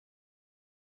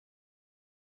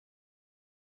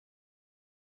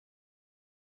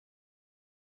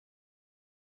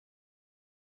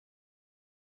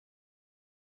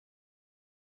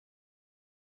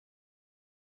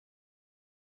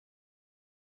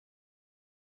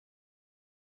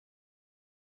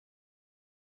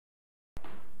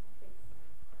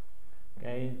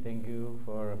Okay, thank you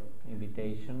for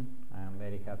invitation. I'm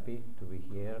very happy to be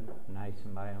here. Nice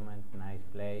environment, nice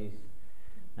place,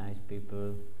 nice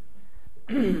people.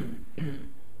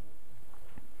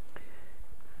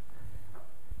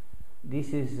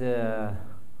 This is a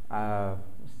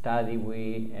study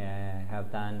we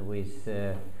have done with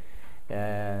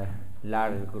a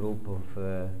large group of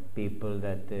people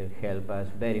that help us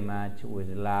very much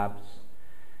with labs,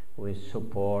 with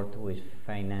support, with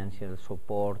financial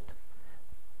support.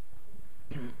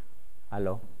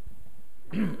 Hello.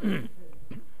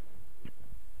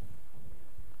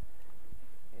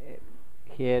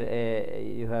 Here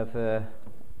you have the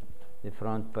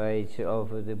front page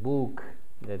of the book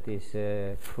that is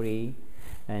free,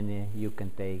 and you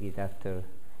can take it after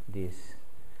this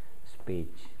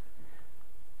speech.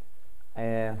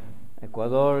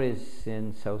 Ecuador is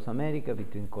in South America,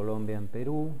 between Colombia and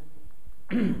Peru.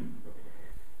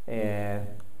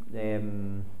 The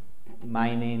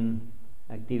mining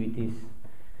activities,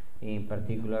 in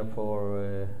particular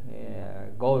for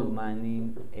gold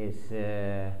mining, is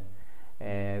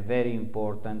very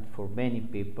important for many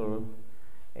people,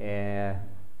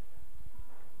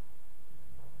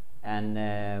 and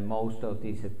most of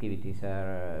these activities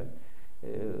are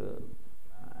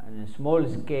on a small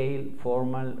scale,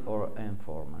 formal or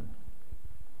informal.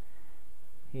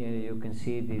 Here you can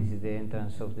see this is the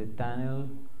entrance of the tunnel.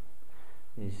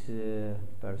 This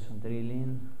person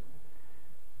drilling.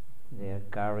 They are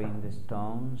carrying the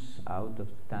stones out of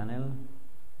the tunnel.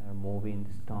 They are moving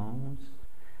the stones.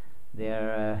 They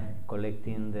are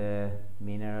collecting the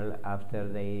mineral after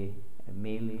they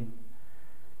mill it,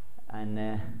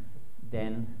 and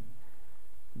then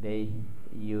they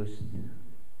used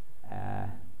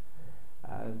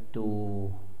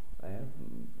to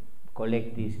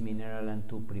collect this mineral and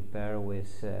to prepare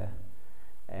with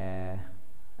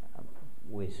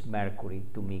mercury,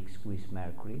 to mix with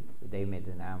mercury. They made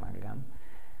an amalgam.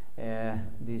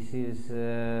 This is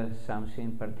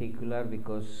something particular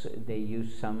because they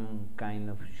use some kind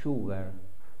of sugar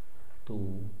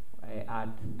to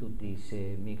add to this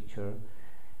mixture,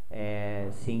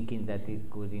 thinking that it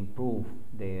could improve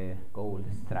the gold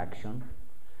extraction.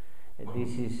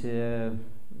 This is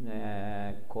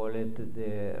called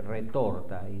the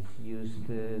retorta. It's used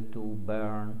to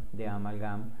burn the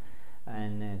amalgam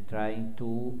and trying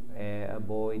to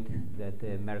avoid that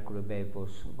mercury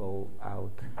vapors go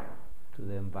out to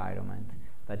the environment,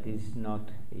 but it's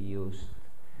not used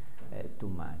too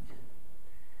much.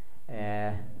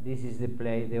 This is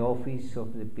the office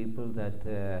of the people that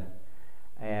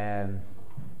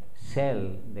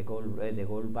sell the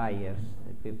gold buyers,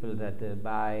 the people that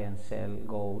buy and sell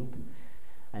gold,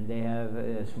 and they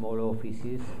have small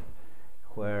offices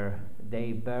where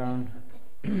they burn.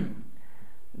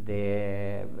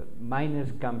 The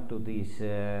miners come to these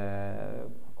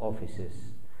offices,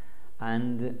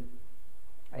 and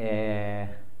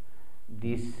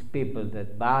these people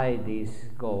that buy this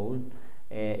gold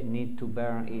need to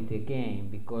burn it again,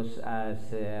 because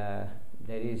as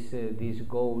this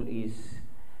gold is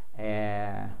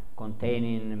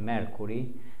containing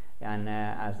mercury, and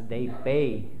as they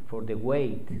pay for the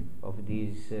weight of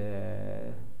this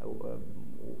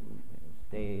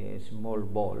the small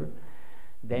ball,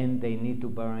 then they need to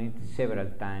burn it several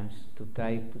times to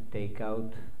try to take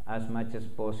out as much as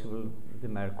possible the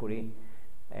mercury,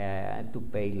 and to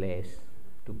pay less,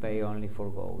 to pay only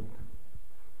for gold.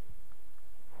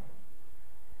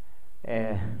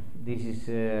 This is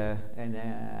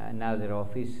another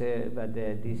office, but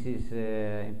this is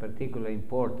in particular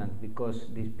important because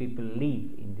these people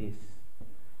live in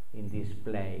this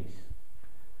place.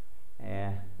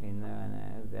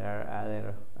 There are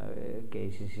other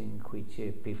cases in which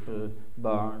people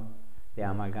burn the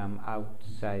amalgam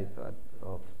outside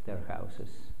of their houses.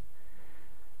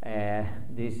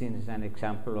 This is an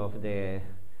example of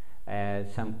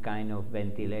some kind of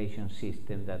ventilation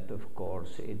system that, of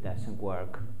course, it doesn't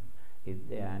work,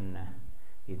 and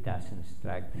it doesn't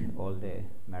extract all the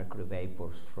mercury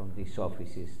vapors from these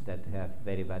offices that have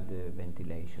very bad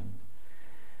ventilation.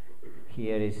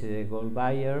 Here is a gold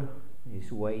buyer.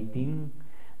 Is waiting,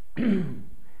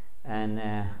 and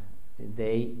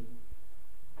they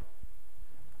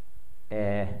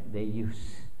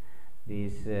use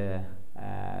this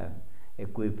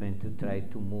equipment to try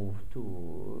to move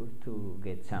to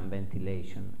get some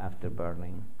ventilation after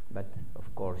burning, but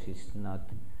of course it's not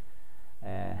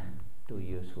too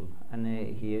useful. And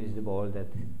here is the ball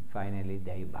that finally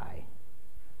they buy.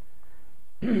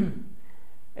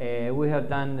 We have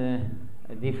done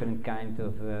different kind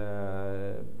of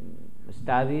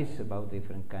studies about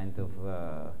different kind of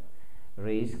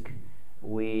risk.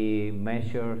 We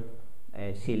measure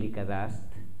silica dust,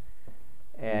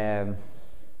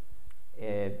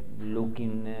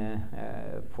 looking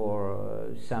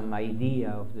for some idea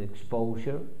of the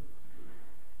exposure.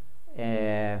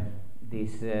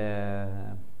 These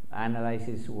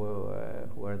analyses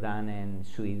were done in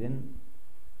Sweden,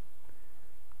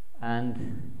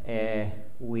 and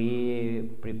we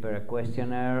prepared a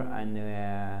questionnaire,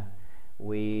 and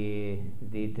we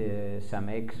did some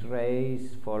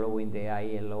X-rays following the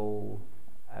ILO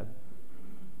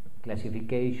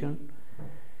classification,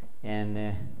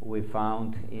 and we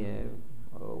found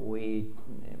we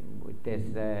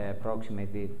tested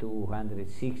approximately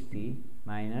 260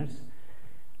 miners,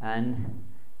 and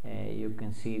you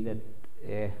can see that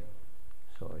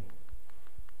sorry.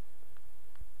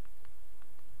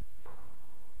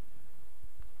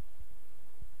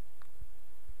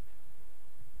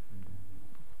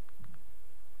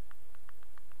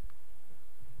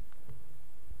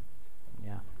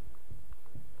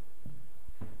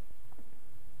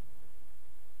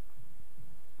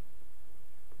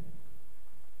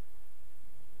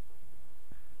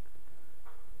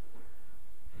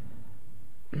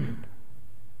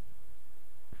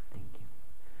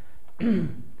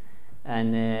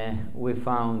 And we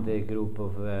found a group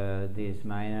of these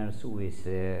miners with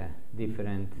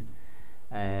different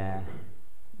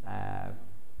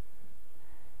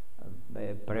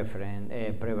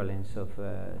prevalence of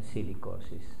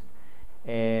silicosis.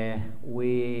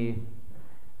 We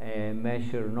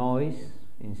measure noise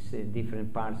in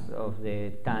different parts of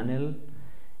the tunnel,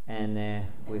 and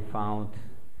we found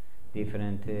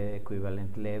different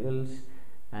equivalent levels,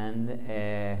 and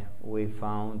we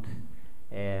found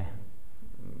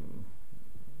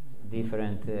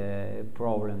different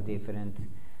different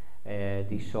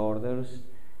disorders.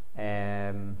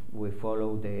 We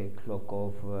follow the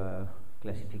Klokov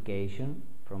classification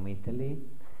from Italy,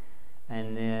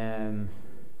 and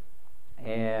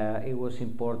it was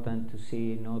important to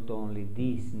see not only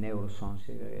this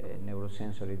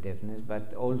neurosensory deafness,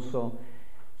 but also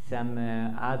some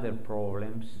other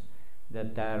problems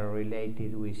that are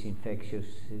related with infectious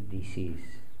disease.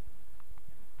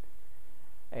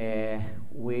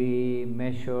 We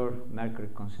measure mercury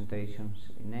concentrations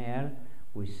in air.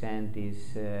 We send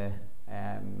these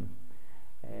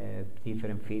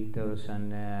different filters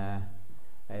and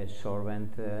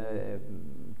solvent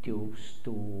tubes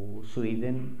to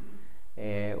Sweden.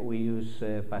 We use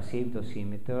passive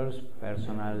dosimeters,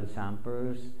 personal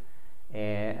samples,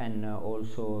 and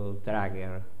also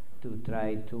Drager to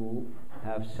try to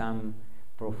have some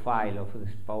profile of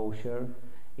exposure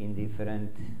in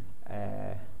different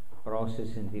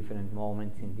process in different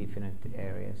moments in different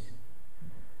areas.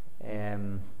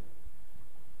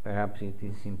 Perhaps it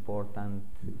is important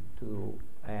to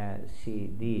see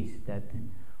this, that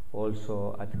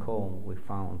also at home we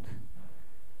found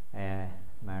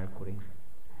mercury.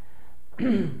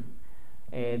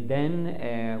 Then,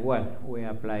 we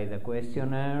apply the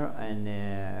questionnaire and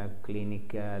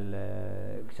clinical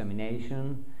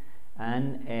examination,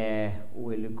 and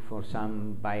we look for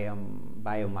some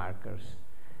biomarkers.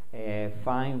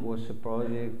 FINE was a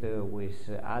project with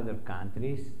other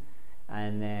countries,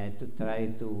 and to try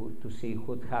to see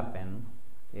what happened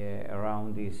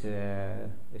around this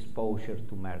exposure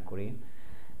to mercury.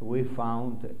 We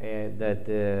found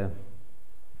that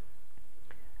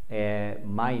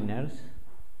miners,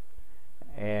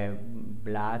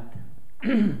 blood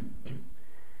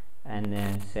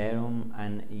and serum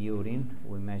and urine,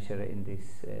 we measure in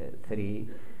these three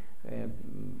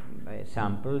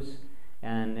samples,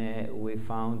 and we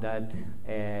found that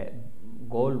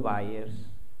gold buyers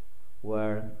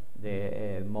were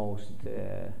the most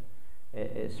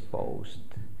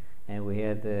exposed, and we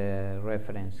had a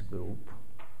reference group.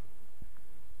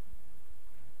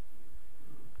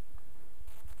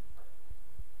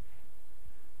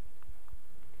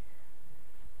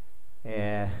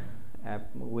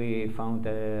 We found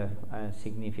a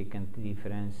significant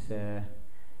difference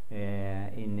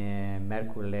in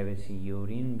mercury levels in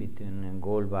urine between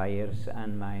gold buyers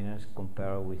and miners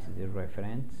compared with the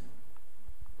reference.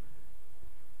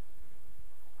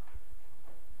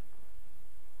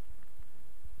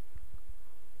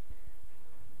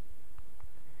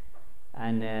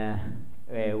 And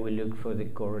we look for the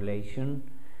correlation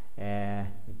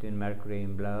between mercury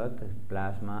in blood,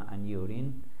 plasma, and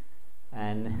urine.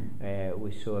 And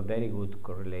we saw a very good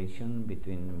correlation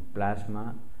between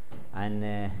plasma and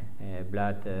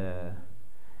blood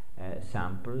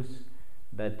samples,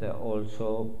 but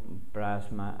also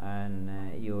plasma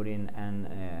and urine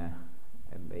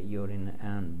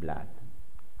and blood.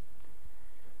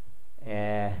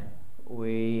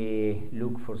 We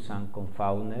look for some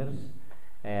confounders,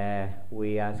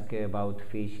 We ask about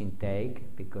fish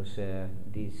intake because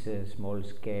this small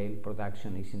scale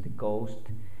production is in the coast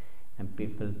and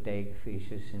people take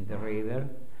fishes in the river.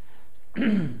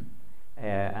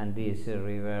 And this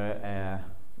river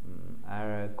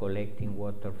are collecting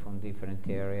water from different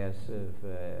areas of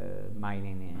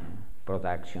mining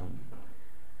production.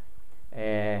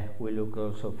 We look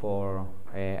also for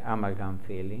amalgam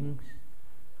fillings.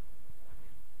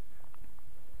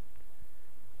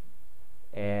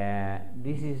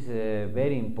 This is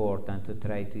very important to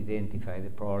try to identify the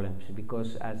problems,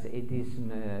 because as it is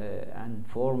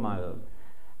informal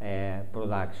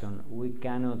production, we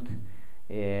cannot,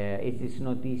 it is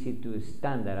not easy to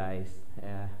standardize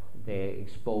the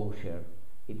exposure.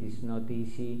 It is not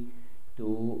easy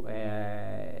to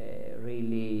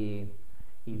really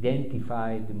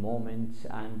identify the moments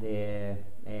and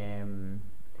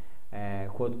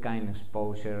what kind of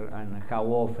exposure and how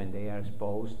often they are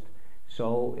exposed.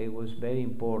 So it was very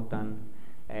important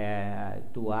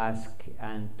to ask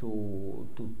and to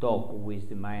talk with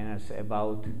the miners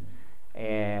about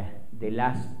the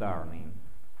last burning.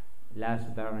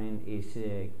 Last burning is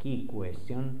a key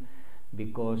question,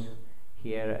 because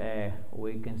here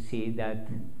we can see that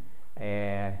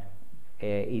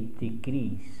it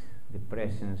decreases the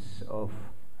presence of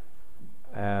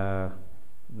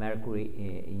mercury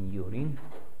in urine,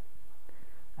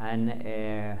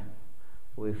 and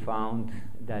we found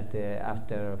that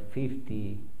after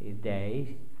 50 days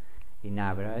in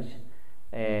average,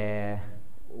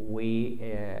 we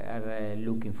are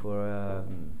looking for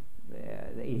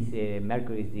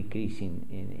mercury is decreasing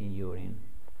in urine.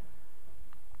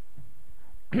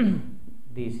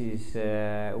 This is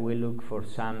we look for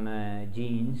some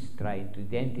genes, try to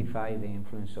identify the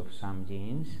influence of some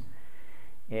genes,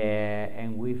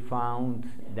 and we found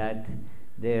that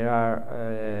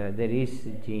there is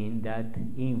a gene that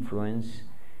influence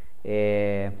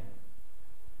at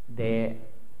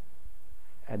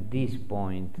this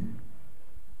point.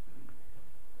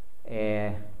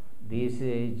 These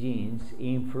genes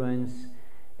influence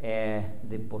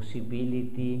the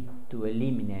possibility to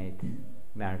eliminate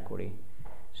mercury.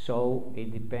 So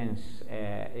it depends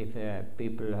if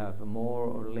people have more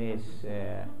or less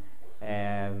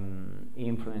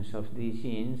influence of these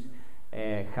genes,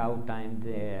 how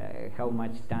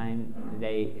much time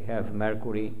they have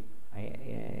mercury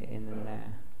in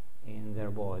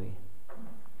their body.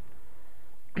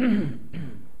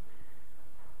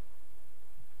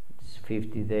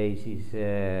 50 days is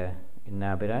in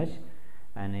average,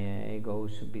 and it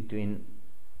goes between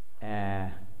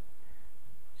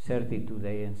 32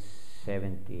 days and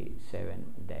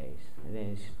 77 days.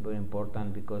 This is very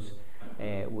important because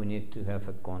we need to have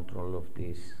a control of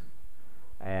this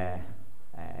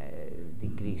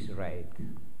decrease rate.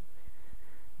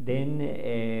 Then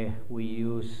we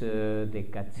use the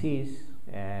CAT-6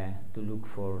 to look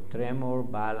for tremor,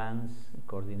 balance,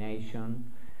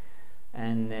 coordination,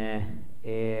 and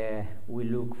we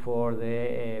look for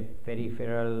the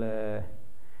peripheral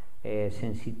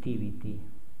sensitivity.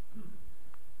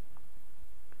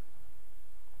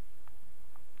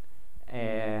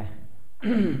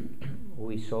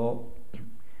 We saw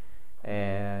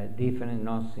different,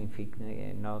 not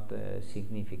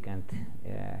significant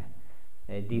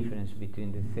difference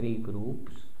between the three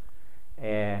groups,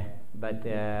 but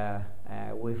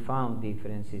we found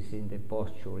differences in the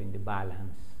posture, in the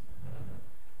balance,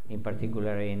 in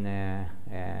particular in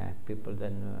people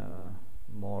that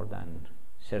more than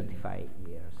 35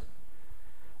 years.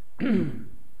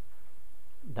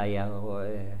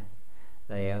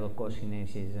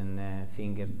 Diadochokinesis and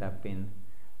finger tapping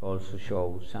also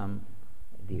show some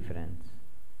difference.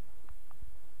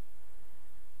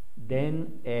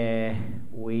 Then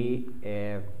we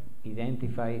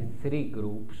identify three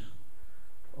groups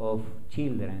of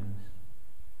children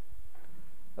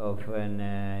of an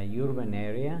urban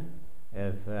area,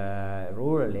 of a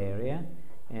rural area,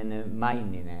 and a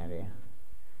mining area.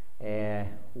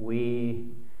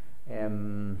 We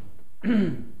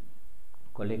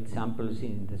collect samples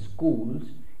in the schools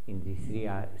in these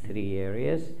three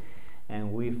areas,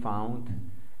 and we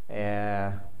found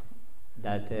that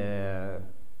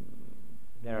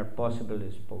there are possible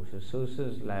exposure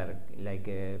sources like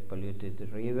polluted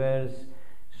rivers,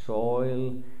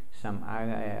 soil, some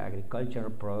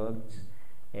agricultural products,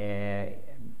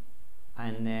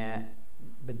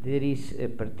 but there is a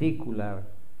particular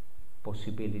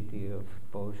possibility of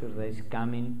exposure that is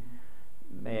coming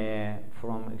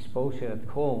from exposure at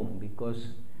home,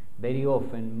 because very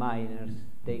often miners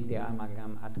take the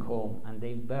amalgam at home and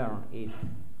they burn it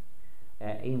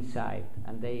inside,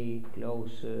 and they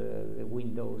close the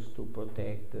windows to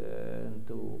protect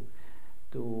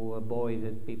to avoid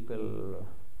that people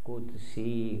could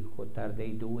see what are they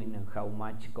doing and how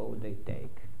much gold they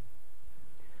take.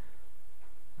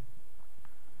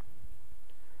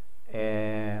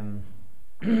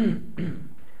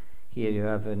 Here you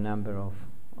have a number of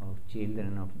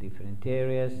children of different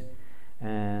areas.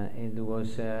 It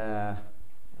was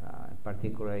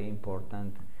particularly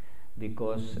important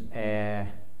because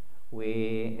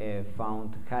we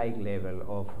found high level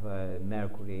of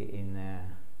mercury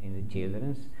in the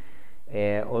children's.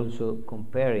 Also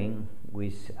comparing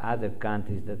with other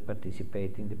countries that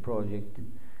participate in the project,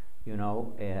 you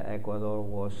know, Ecuador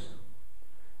was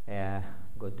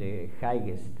got the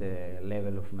highest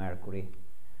level of mercury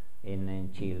in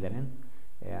children.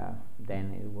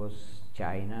 Then it was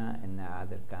China and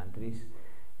other countries.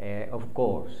 Of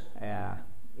course,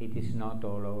 it is not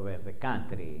all over the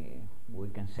country. We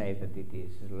can say that it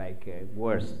is like a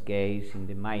worst case in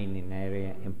the mining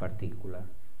area in particular.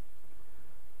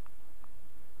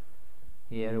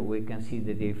 Here we can see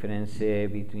the difference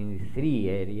between the three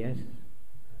areas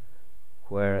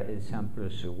where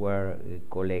samples were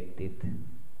collected,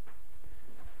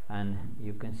 and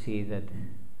you can see that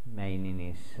mining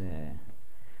is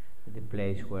the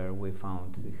place where we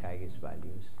found the highest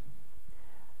values.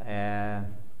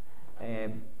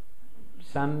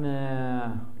 Some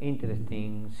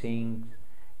interesting things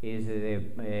is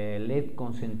the lead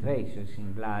concentrations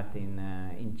in blood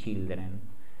in children,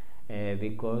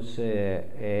 because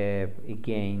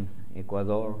again,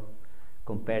 Ecuador,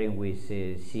 comparing with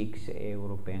 6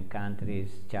 European countries,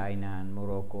 China and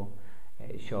Morocco,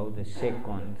 show the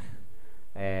second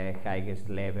highest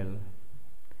level.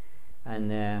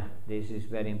 And this is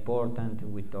very important.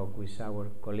 We talk with our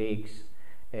colleagues,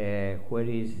 where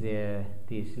is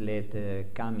this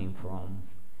lead coming from?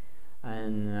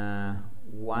 And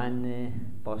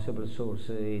one possible source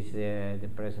is the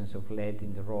presence of lead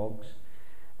in the rocks,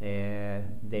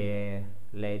 the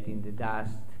lead in the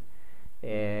dust,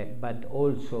 but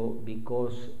also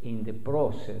because in the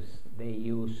process they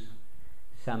use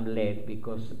some lead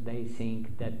because they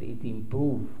think that it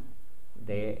improves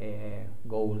the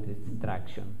gold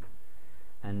extraction,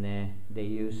 and they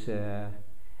use a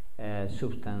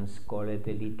substance called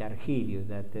litargyrio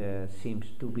that seems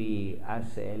to be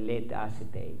as a lead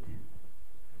acetate.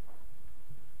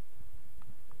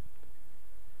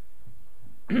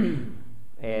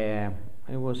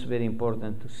 It was very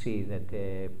important to see that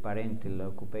parental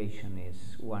occupation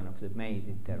is one of the main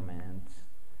determinants.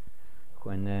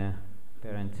 When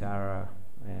parents are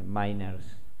minors,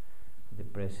 the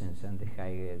presence and the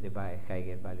higher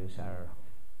values are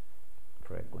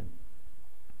frequent.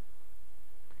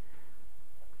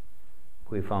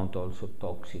 We found also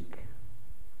toxic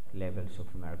levels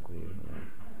of mercury.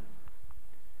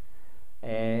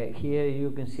 Here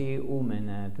you can see women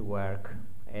at work.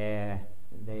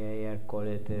 They are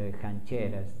called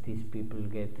hancheras. These people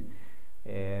get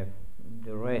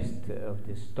the rest of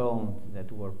the stones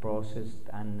that were processed,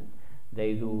 and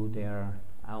they do their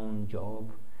own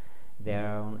job, their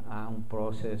own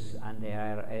process, and they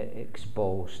are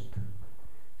exposed.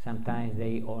 Sometimes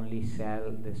they only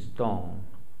sell the stone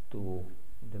to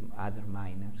the other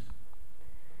miners.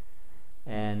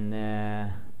 And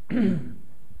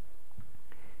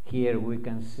here we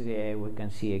can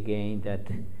see again that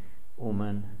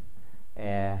women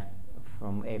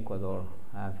from Ecuador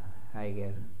have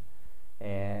higher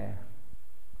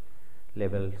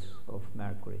levels of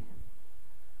mercury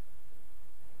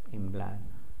in blood.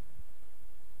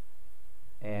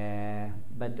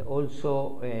 But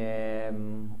also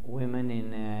women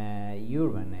in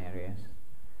urban areas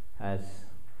has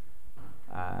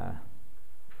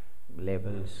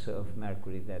levels of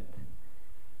mercury that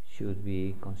should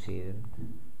be considered.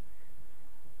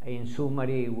 In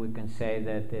summary, we can say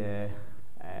that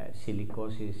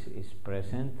silicosis is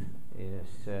present.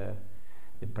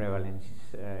 The prevalence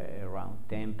is around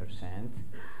 10%.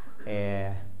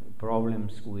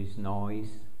 Problems with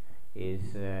noise is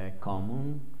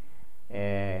common.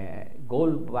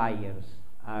 Gold buyers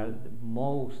are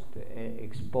most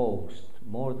exposed,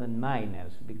 more than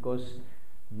miners, because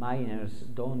miners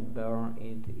don't burn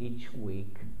it each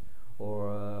week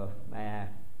or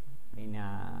in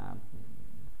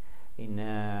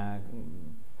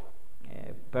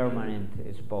permanent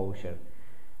exposure.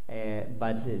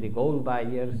 But the gold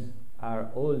buyers are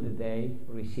all the day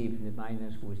receiving the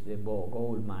miners with the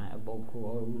gold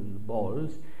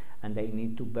balls, and they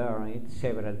need to burn it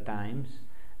several times.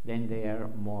 Then they are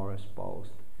more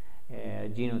exposed.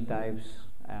 Genotypes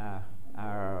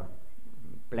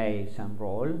play some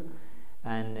role,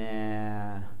 and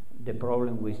the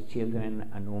problem with children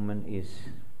and women is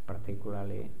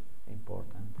particularly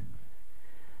important.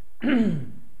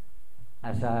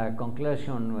 as a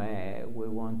conclusion, we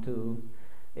want to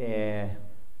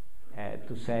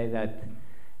say that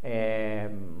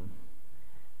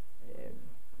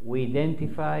we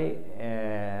identify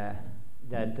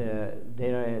that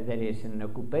there is an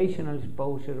occupational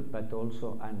exposure, but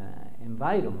also an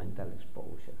environmental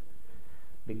exposure.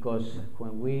 Because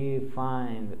when we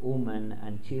find women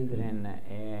and children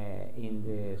in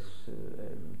these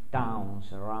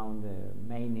towns around the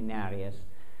mining areas,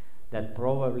 that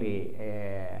probably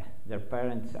their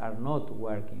parents are not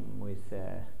working with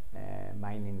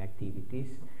mining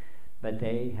activities, but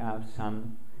they have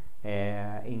some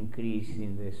increase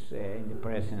in this in the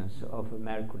presence of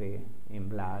mercury in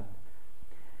blood.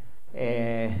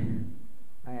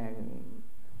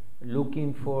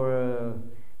 Looking for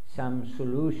some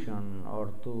solution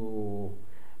or to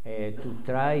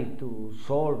try to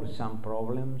solve some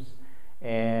problems,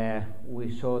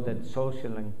 we saw that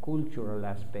social and cultural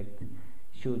aspect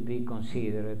should be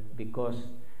considered, because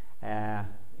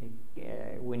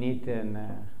we need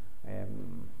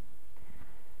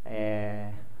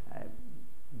a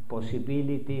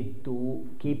possibility to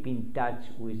keep in touch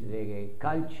with the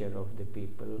culture of the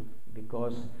people,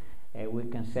 because we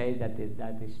can say that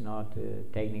that is not a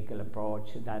technical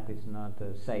approach, that is not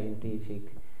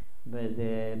scientific, but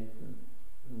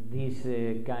this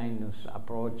kind of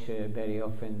approach very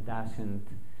often doesn't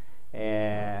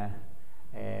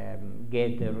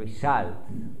get the result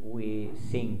we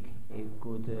think it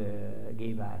could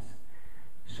give us.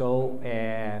 So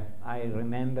I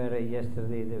remember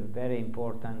yesterday the very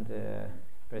important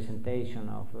presentation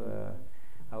of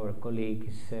our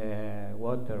colleagues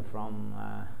Water from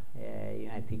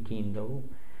United Kingdom,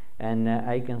 and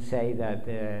I can say that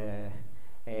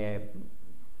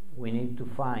we need to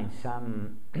find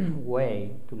some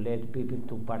way to let people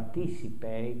to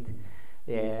participate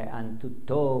and to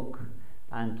talk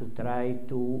and to try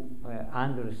to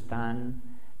understand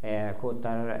what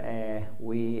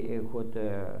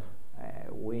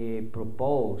we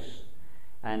propose,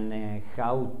 and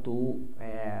how to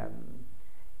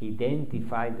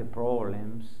identify the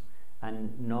problems,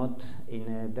 and not in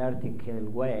a vertical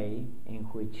way in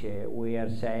which we are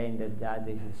saying that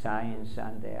is science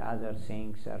and the other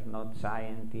things are not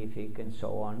scientific and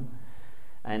so on.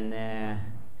 And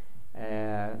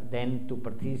then to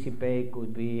participate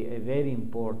could be a very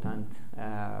important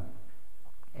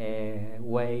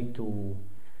way to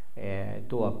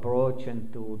approach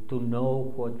and to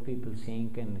know what people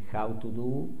think and how to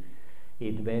do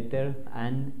it better,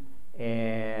 and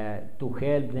to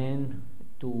help them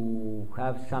to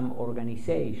have some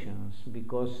organizations,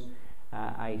 because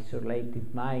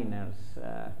isolated miners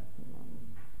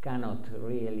cannot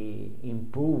really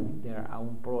improve their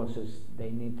own process. They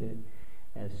need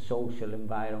a social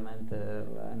environment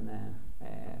and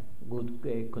good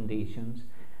conditions,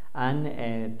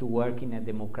 and to work in a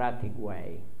democratic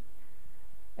way.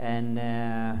 And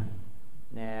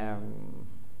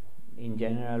in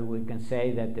general, we can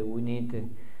say that we need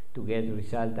to get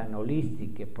result an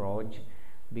holistic approach,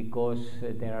 because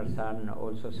there are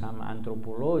also some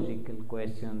anthropological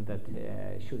questions that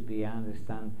should be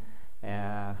understood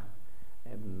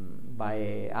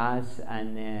by us,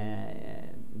 and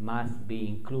must be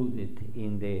included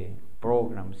in the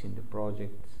programs, in the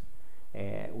projects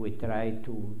we try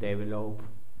to develop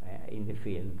in the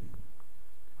field.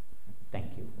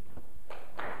 Thank you.